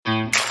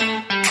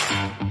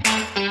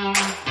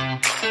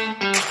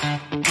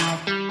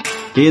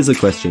Here's a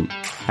question.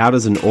 How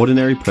does an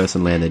ordinary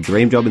person land their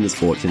dream job in the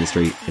sports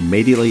industry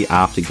immediately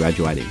after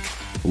graduating?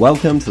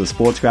 Welcome to the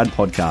Sports Grad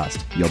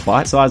Podcast, your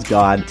bite-sized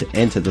guide to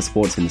enter the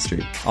sports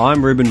industry.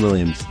 I'm Ruben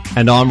Williams.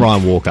 And I'm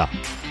Ryan Walker.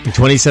 In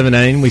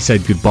 2017, we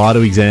said goodbye to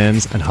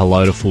exams and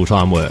hello to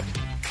full-time work.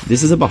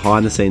 This is a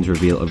behind-the-scenes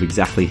reveal of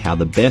exactly how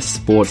the best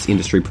sports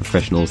industry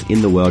professionals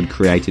in the world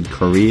created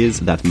careers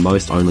that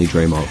most only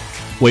dream of.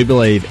 We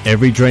believe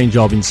every dream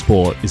job in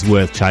sport is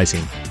worth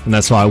chasing, and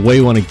that's why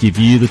we want to give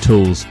you the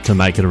tools to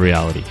make it a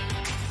reality.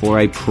 For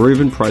a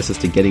proven process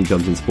to getting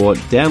jobs in sport,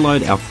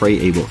 download our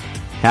free ebook,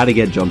 How to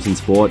Get Jobs in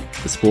Sport,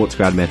 the Sports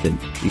Grad Method.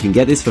 You can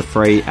get this for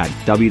free at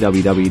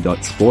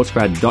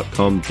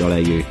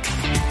www.sportsgrad.com.au.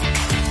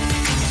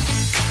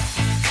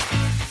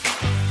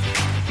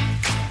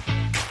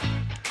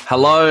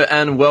 Hello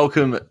and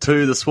welcome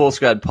to the Sports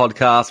Grad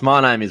Podcast. My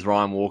name is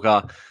Ryan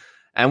Walker,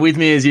 and with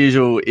me as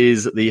usual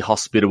is the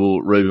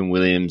hospitable Ruben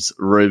Williams.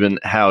 Ruben,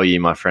 how are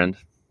you, my friend?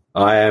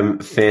 I am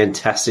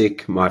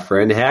fantastic, my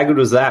friend. How good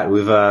was that?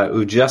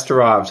 We've just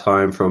arrived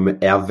home from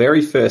our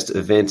very first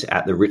event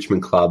at the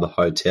Richmond Club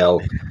Hotel.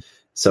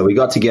 So we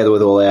got together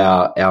with all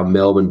our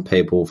Melbourne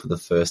people for the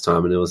first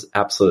time, and it was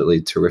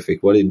absolutely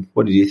terrific. What did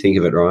you think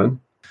of it,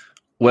 Ryan?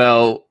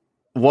 Well,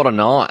 what a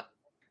night.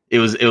 It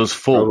was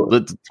full.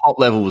 The top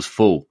level was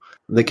full.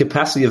 The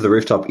capacity of the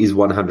rooftop is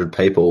 100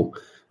 people,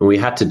 and we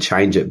had to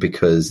change it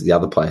because the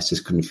other place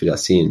just couldn't fit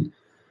us in.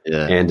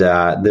 Yeah. And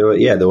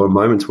there were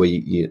moments where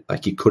you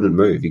couldn't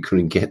move, you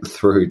couldn't get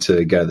through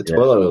to go to the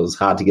toilet. It was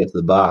hard to get to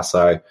the bar.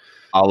 So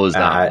I was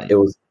it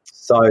was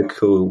so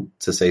cool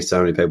to see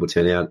so many people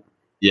turn out.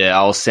 Yeah,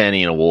 I was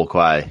standing in a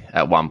walkway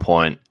at one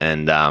point,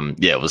 and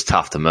it was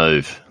tough to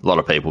move. A lot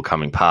of people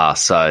coming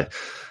past. So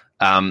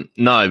what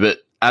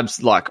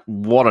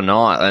a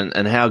night,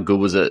 and how good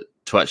was it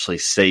to actually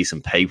see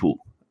some people?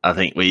 I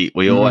think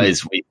we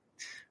always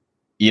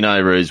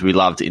Ruse, we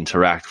love to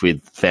interact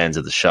with fans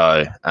of the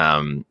show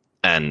and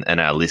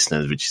our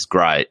listeners, which is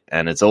great.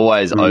 And it's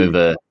always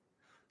over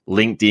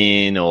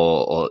LinkedIn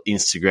or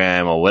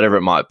Instagram or whatever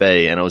it might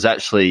be. And it was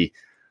actually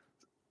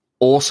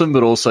awesome,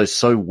 but also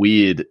so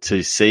weird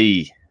to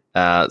see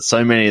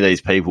so many of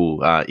these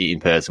people in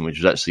person, which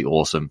was actually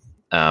awesome.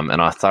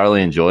 And I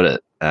thoroughly enjoyed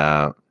it.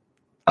 I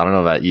don't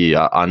know about you.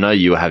 I know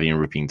you were having a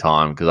ripping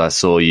time because I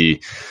saw you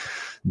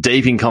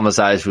deep in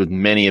conversation with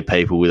many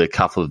people with a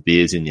couple of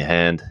beers in your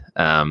hand.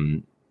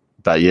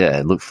 But yeah,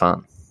 it looked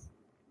fun.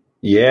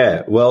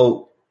 Yeah,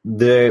 well,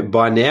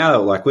 by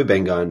now, we've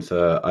been going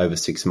for over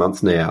 6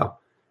 months now,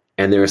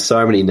 and there are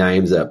so many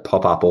names that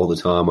pop up all the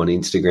time on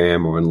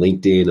Instagram or on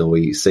LinkedIn, or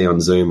we see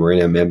on Zoom or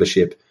in our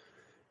membership,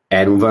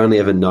 and we've only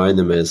ever known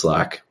them as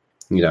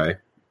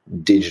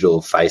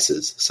digital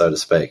faces, so to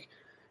speak.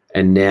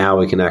 And now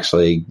we can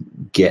actually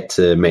get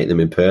to meet them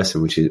in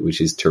person, which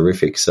is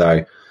terrific.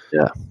 So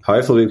yeah,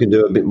 hopefully we can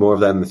do a bit more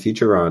of that in the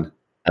future, Ryan.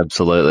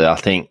 Absolutely. I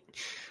think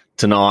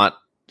tonight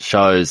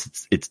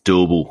shows it's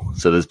doable.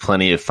 So there's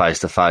plenty of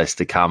face-to-face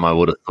to come, I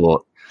would have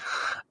thought.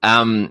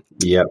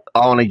 Yeah.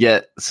 I want to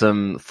get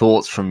some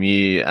thoughts from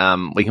you.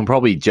 We can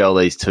probably gel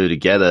these two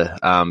together.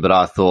 But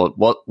I thought,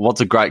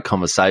 what's a great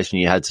conversation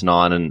you had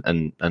tonight,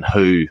 and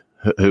who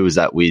was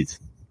that with?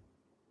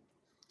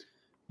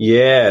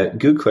 Yeah,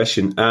 good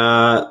question.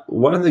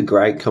 One of the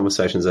great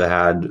conversations I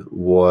had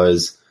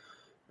was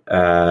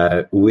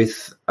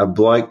with a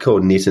bloke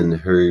called Nitin,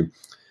 who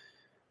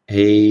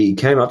he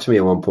came up to me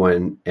at one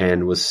point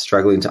and was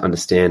struggling to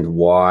understand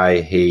why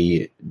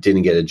he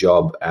didn't get a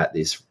job at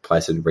this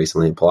place he'd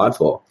recently applied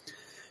for.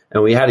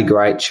 And we had a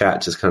great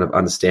chat, just kind of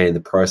understanding the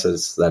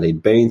process that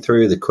he'd been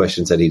through, the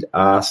questions that he'd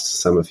asked,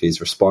 some of his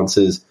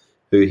responses,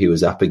 who he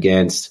was up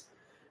against.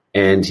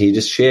 And he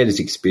just shared his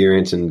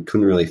experience and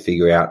couldn't really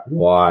figure out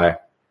why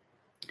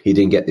he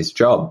didn't get this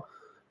job.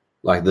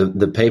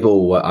 The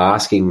people were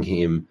asking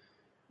him,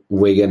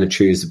 we're going to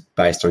choose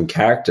based on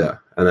character.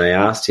 And they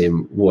asked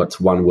him, what's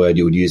one word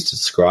you would use to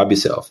describe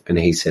yourself? And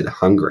he said,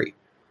 hungry,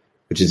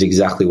 which is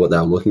exactly what they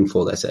were looking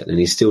for, they said. And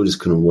he still just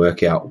couldn't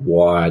work out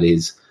why it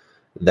is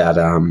that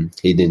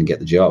he didn't get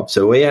the job.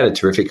 So we had a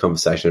terrific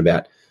conversation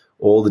about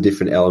all the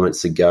different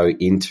elements that go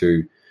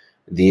into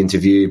the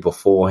interview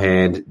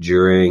beforehand,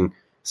 during,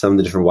 some of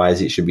the different ways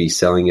that you should be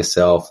selling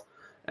yourself,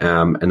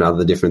 and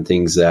other different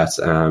things that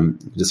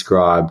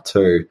describe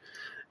too.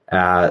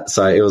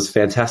 So it was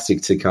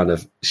fantastic to kind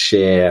of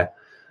share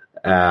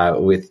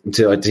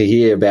to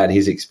hear about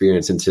his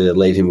experience and to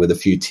leave him with a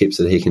few tips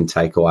that he can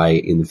take away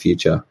in the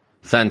future.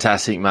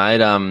 Fantastic, mate.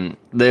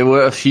 There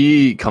were a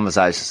few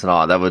conversations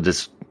tonight that were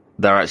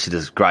actually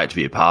just great to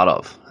be a part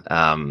of.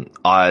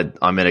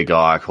 I met a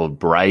guy called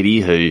Brady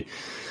who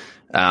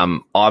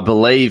I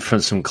believe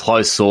from some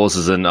close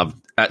sources, and I've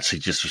actually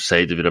just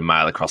received a bit of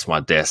mail across my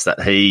desk,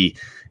 that he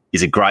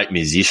is a great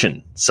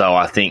musician. So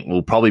I think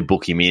we'll probably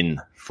book him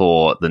in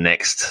for the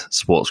next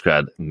Sports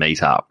Grad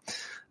meetup.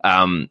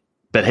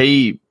 But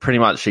he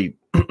came up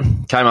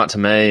to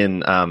me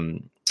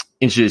and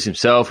introduced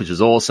himself, which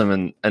was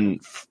awesome.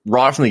 And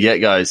right from the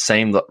get-go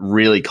seemed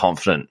really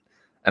confident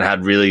and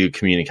had really good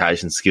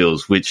communication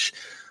skills, which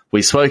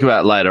we spoke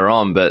about later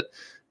on. But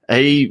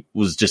he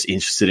was just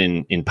interested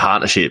in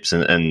partnerships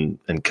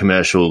and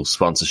commercial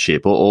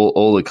sponsorship,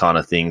 all the kind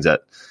of things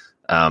that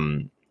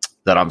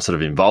that I'm sort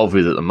of involved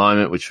with at the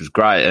moment, which was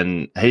great.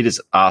 And he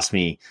just asked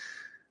me,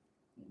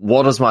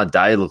 what does my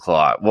day look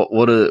like?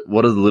 What are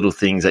the little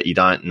things that you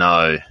don't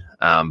know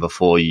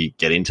before you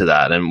get into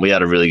that? And we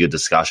had a really good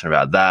discussion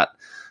about that.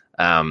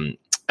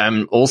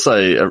 And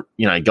also,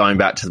 going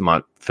back to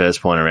my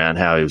first point around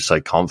how he was so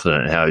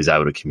confident and how he's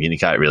able to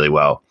communicate really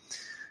well.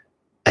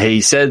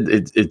 He said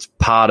it's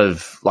part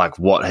of like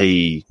what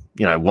he,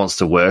 wants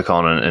to work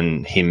on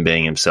and him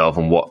being himself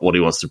and what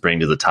he wants to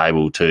bring to the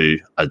table to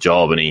a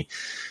job. And he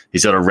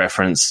sort of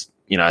referenced,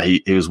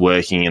 he was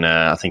working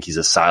I think he's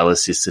a sales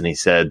assistant, he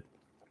said,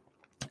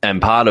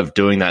 and part of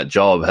doing that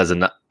job has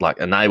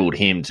enabled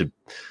him to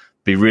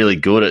be really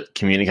good at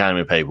communicating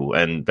with people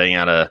and being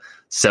able to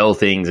sell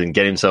things and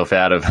get himself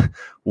out of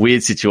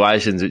weird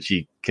situations, which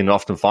you can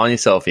often find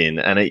yourself in.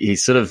 And he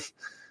spoke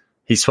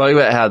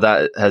about how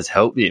that has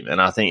helped him.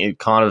 And I think it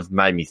kind of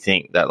made me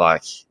think that,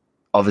 like,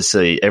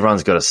 obviously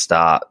everyone's got to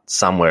start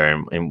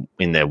somewhere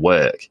in their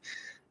work.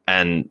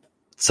 And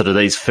sort of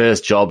these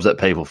first jobs that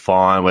people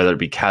find, whether it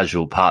be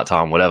casual,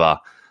 part-time, whatever,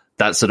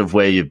 that's sort of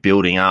where you're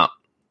building up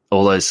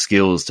all those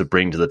skills to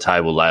bring to the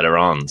table later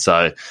on.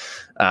 So,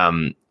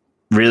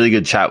 really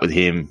good chat with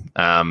him,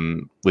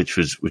 which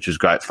was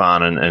great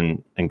fun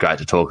and great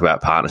to talk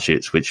about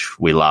partnerships, which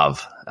we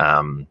love.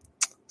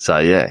 So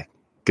yeah,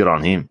 good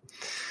on him.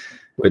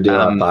 We do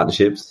love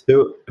partnerships.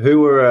 Who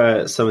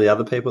were some of the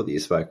other people that you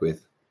spoke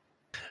with?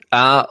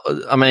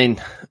 I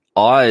mean,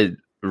 I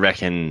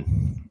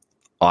reckon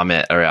I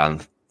met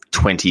around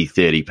 20,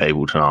 30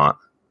 people tonight,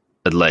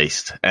 at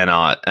least.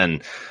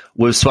 And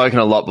we've spoken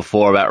a lot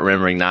before about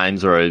remembering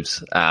names,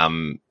 Rubes,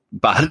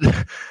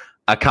 but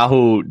a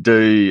couple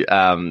do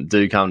come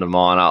to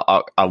mind.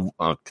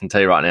 I can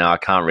tell you right now, I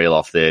can't reel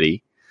off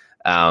 30.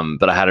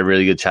 But I had a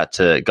really good chat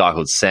to a guy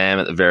called Sam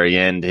at the very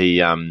end.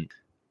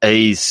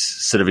 He's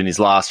sort of in his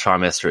last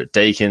trimester at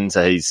Deakin,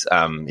 so he's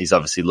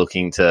obviously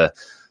looking to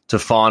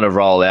find a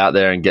role out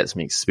there and get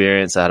some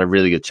experience. I had a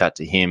really good chat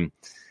to him,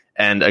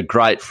 and a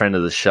great friend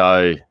of the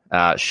show,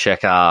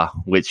 Shekar,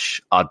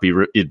 which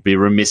it'd be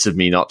remiss of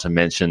me not to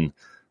mention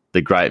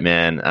the great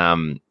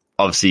man.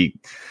 Obviously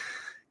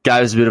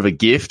gave us a bit of a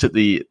gift at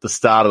the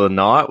start of the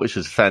night, which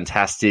was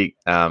fantastic,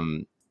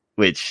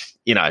 which,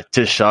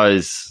 just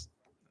shows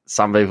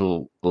some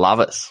people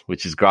love us,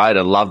 which is great,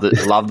 and love the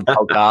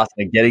podcast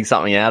and getting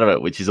something out of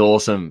it, which is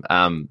awesome.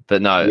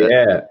 But no,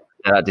 yeah,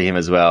 shout out to him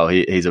as well.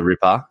 He's a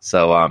ripper.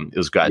 So it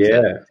was great.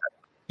 Yeah,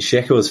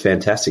 Shecker was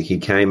fantastic. He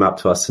came up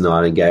to us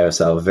tonight and gave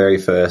us our very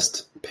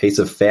first piece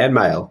of fan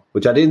mail,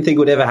 which I didn't think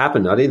would ever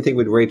happen. I didn't think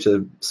we'd reach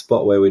a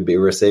spot where we'd be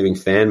receiving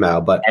fan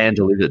mail, but hand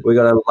delivered. We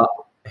got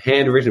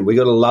handwritten. We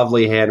got a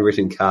lovely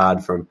handwritten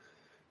card from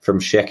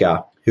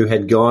Shecker, who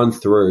had gone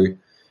through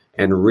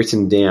and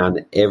written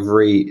down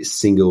every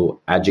single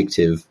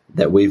adjective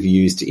that we've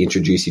used to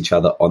introduce each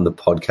other on the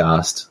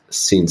podcast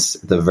since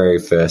the very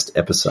first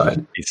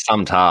episode. It's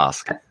some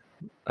task.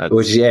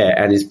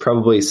 And is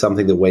probably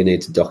something that we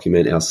need to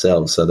document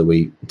ourselves so that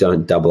we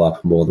don't double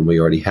up more than we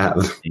already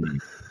have.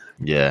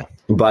 Yeah.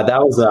 But that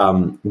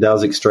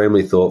was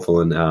extremely thoughtful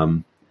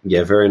and,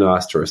 very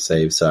nice to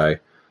receive. So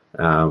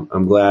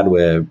I'm glad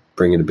we're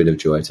bringing a bit of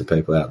joy to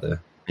people out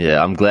there.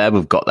 Yeah, I'm glad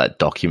we've got that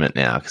document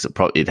now because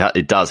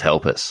it does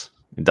help us.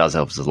 It does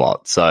help us a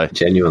lot. So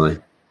genuinely.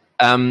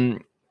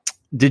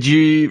 Did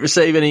you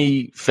receive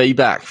any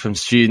feedback from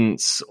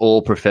students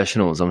or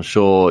professionals? I'm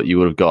sure you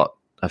would have got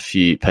a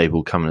few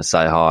people coming to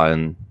say hi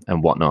and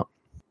whatnot.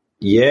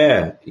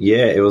 Yeah,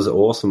 it was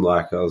awesome.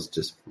 Like, I was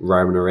just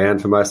roaming around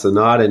for most of the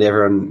night, and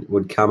everyone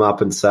would come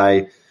up and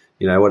say,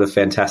 what a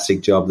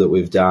fantastic job that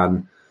we've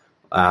done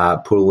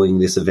pulling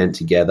this event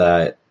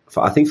together.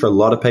 I think for a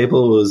lot of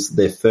people, it was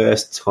their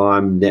first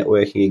time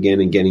networking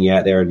again and getting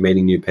out there and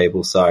meeting new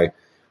people. So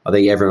I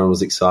think everyone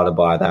was excited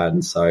by that.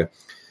 And so,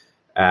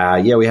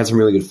 we had some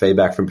really good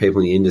feedback from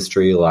people in the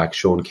industry like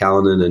Sean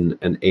Callanan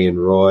and Ian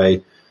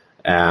Roy,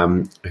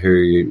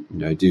 who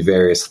do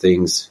various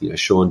things.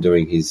 Sean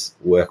doing his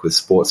work with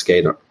Sports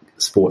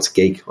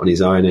Geek on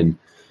his own,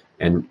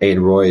 and Ian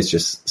Roy has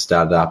just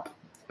started up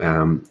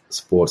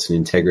Sports and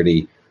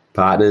Integrity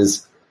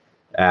Partners.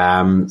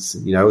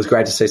 It was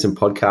great to see some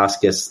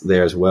podcast guests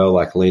there as well,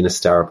 like Lena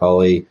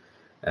Staropoli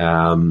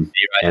and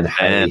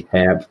Haley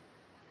Hamp.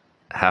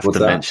 Have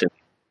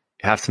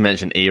to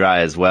mention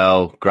E-Ray as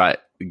well. Great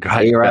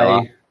E-Ray,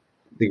 fella.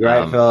 The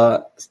great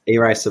fella,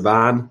 E-Ray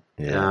Saban.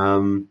 Yeah.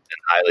 And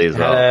Haley as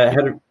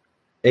well.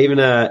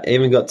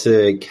 Even got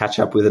to catch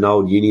up with an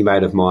old uni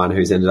mate of mine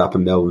who's ended up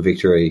in Melbourne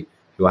Victory,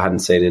 who I hadn't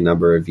seen in a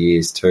number of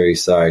years too.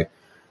 So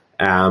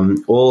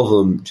all of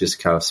them just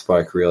kind of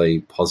spoke really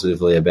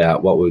positively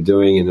about what we were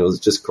doing, and it was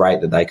just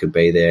great that they could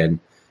be there, and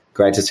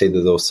great to see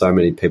that there were so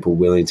many people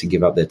willing to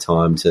give up their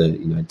time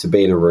to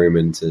be in a room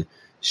and to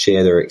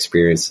share their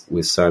experience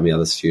with so many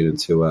other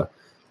students who are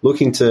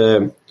looking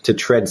to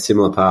tread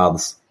similar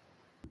paths.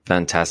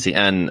 Fantastic.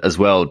 And as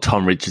well,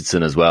 Tom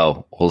Richardson as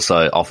well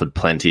also offered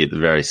plenty at the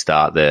very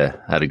start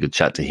there. Had a good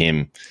chat to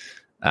him.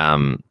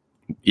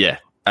 yeah,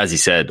 as you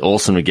said,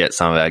 awesome to get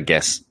some of our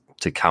guests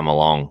to come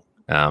along.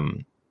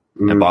 And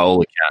by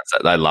all accounts,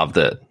 they loved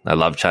it. They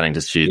loved chatting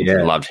to students.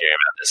 They loved hearing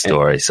about their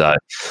story. So,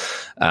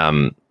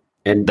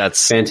 and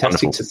that's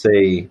fantastic wonderful to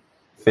see.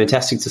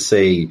 Fantastic to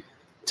see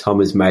Tom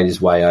has made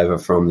his way over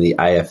from the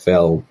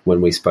AFL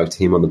when we spoke to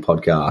him on the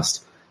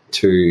podcast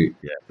to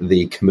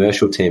the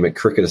commercial team at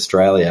Cricket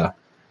Australia,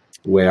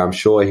 where I'm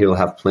sure he'll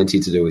have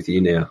plenty to do with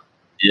you now.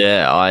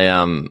 Yeah,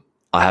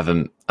 I have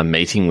a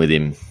meeting with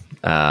him.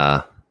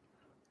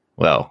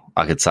 Well,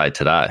 I could say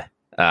today,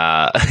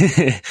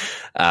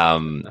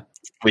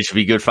 which would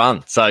be good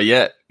fun. So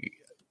yeah,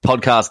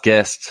 podcast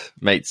guest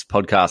meets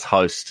podcast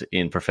host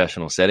in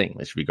professional setting,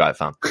 which would be great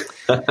fun.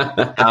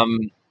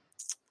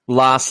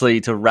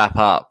 Lastly, to wrap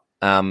up,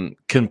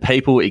 can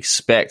people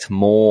expect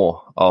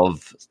more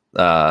of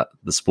the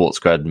Sports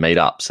Grad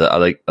meetups?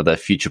 Are there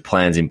future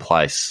plans in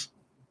place?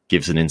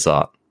 Give us an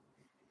insight.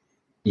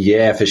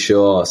 Yeah, for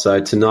sure. So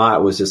tonight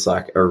was just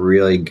like a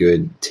really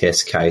good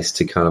test case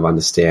to kind of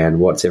understand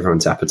what's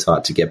everyone's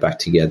appetite to get back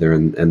together,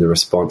 and the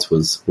response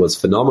was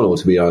phenomenal,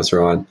 to be honest,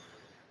 Ryan.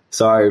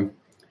 So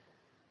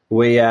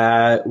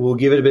we'll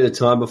give it a bit of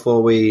time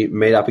before we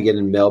meet up again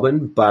in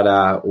Melbourne,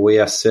 but we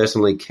are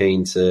certainly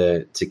keen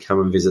to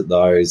come and visit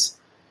those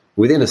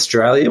within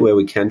Australia where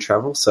we can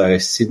travel. So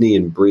Sydney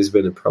and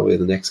Brisbane are probably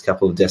the next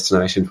couple of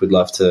destinations we'd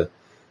love to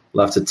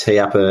tee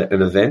up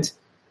an event.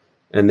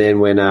 And then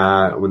when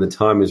the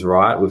time is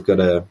right, we've got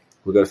a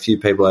few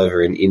people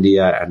over in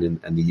India and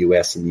the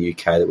US and the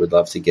UK that we'd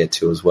love to get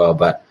to as well.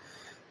 But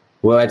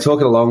we're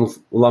talking a long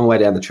way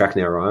down the track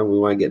now, Ryan. We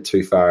won't get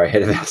too far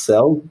ahead of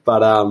ourselves.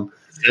 But as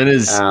soon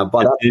as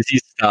you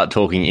start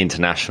talking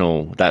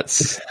international,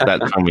 that's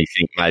when we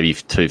think maybe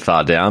too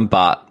far down.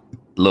 But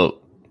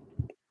look,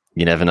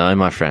 you never know,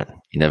 my friend.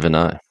 You never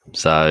know.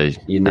 So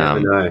you never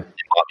know. It might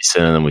be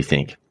sooner than we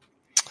think.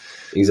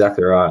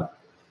 Exactly right.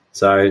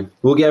 So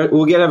we'll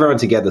get everyone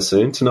together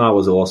soon. Tonight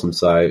was awesome,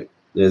 so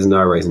there's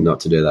no reason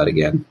not to do that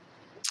again.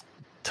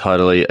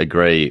 Totally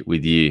agree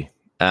with you.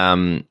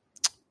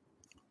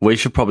 We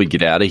should probably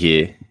get out of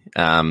here.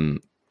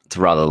 It's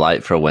rather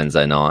late for a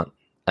Wednesday night,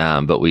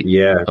 but we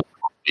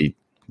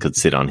could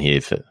sit on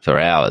here for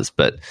hours,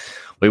 but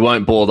we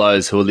won't bore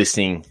those who are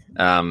listening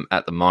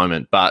at the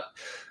moment. But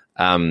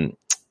from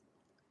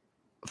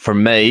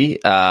me,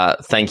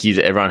 thank you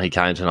to everyone who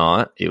came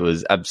tonight. It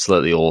was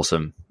absolutely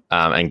awesome.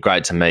 And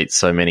great to meet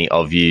so many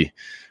of you.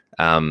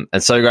 And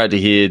so great to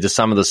hear just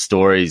some of the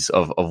stories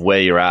of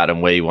where you're at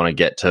and where you want to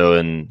get to,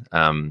 and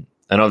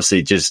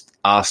obviously just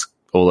ask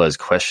all those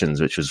questions,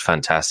 which was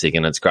fantastic.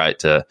 And it's great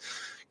to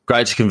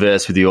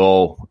converse with you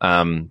all,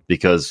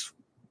 because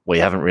we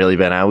haven't really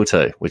been able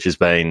to, which has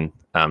been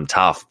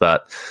tough.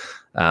 But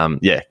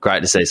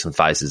great to see some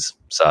faces.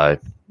 So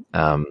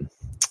I'm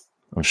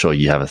sure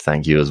you have a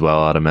thank you as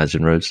well, I'd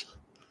imagine, Rubes.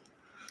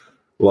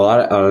 Well,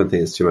 I don't think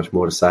there's too much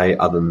more to say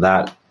other than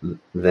that,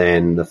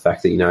 than the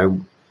fact that,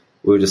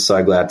 we were just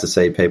so glad to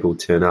see people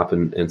turn up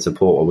and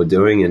support what we're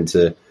doing, and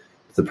to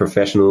the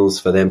professionals,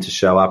 for them to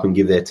show up and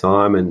give their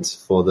time, and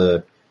for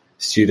the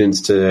students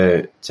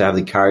to have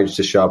the courage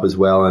to show up as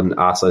well and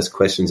ask those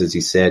questions, as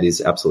you said, is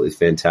absolutely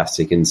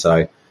fantastic. And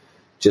so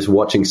just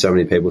watching so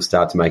many people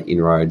start to make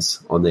inroads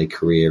on their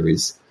career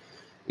is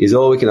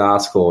all we can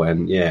ask for,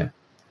 and,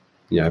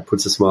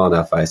 puts a smile on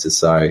our faces.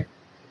 So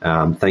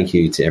thank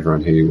you to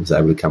everyone who was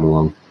able to come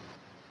along.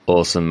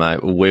 Awesome,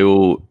 mate. We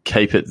will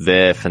keep it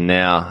there for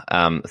now.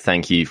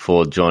 Thank you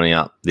for joining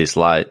up this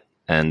late.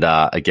 And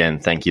again,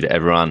 thank you to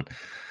everyone.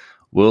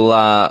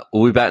 We'll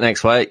be back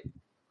next week.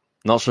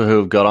 Not sure who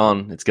we've got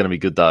on. It's going to be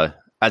good, though.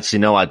 Actually,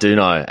 no, I do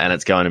know, and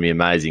it's going to be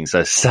amazing.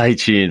 So stay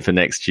tuned for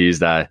next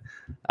Tuesday.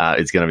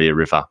 It's going to be a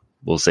ripper.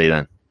 We'll see you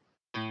then.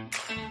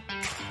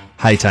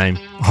 Hey team,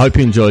 I hope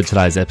you enjoyed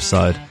today's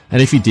episode,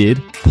 and if you did,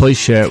 please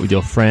share it with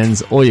your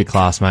friends or your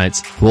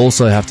classmates who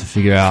also have to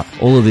figure out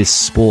all of this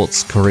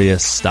sports career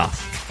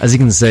stuff. As you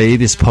can see,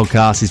 this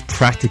podcast is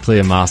practically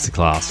a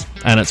masterclass,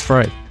 and it's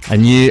free,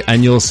 and you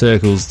and your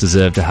circles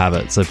deserve to have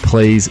it, so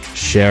please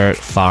share it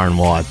far and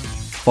wide.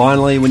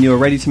 Finally, when you are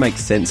ready to make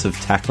sense of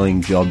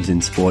tackling jobs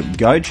in sport,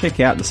 go check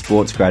out the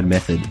Sports Grad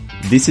Method.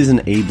 This is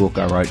an ebook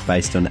I wrote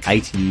based on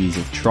 8 years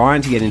of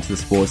trying to get into the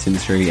sports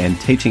industry and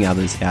teaching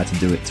others how to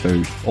do it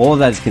too. All of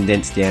that is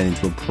condensed down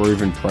into a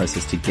proven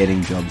process to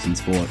getting jobs in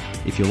sport.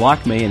 If you're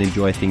like me and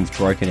enjoy things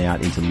broken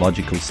out into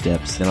logical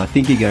steps, then I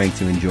think you're going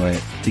to enjoy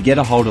it. To get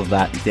a hold of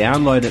that,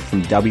 download it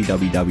from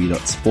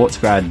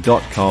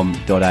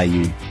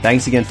www.sportsgrad.com.au.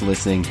 Thanks again for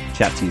listening.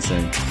 Chat to you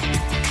soon.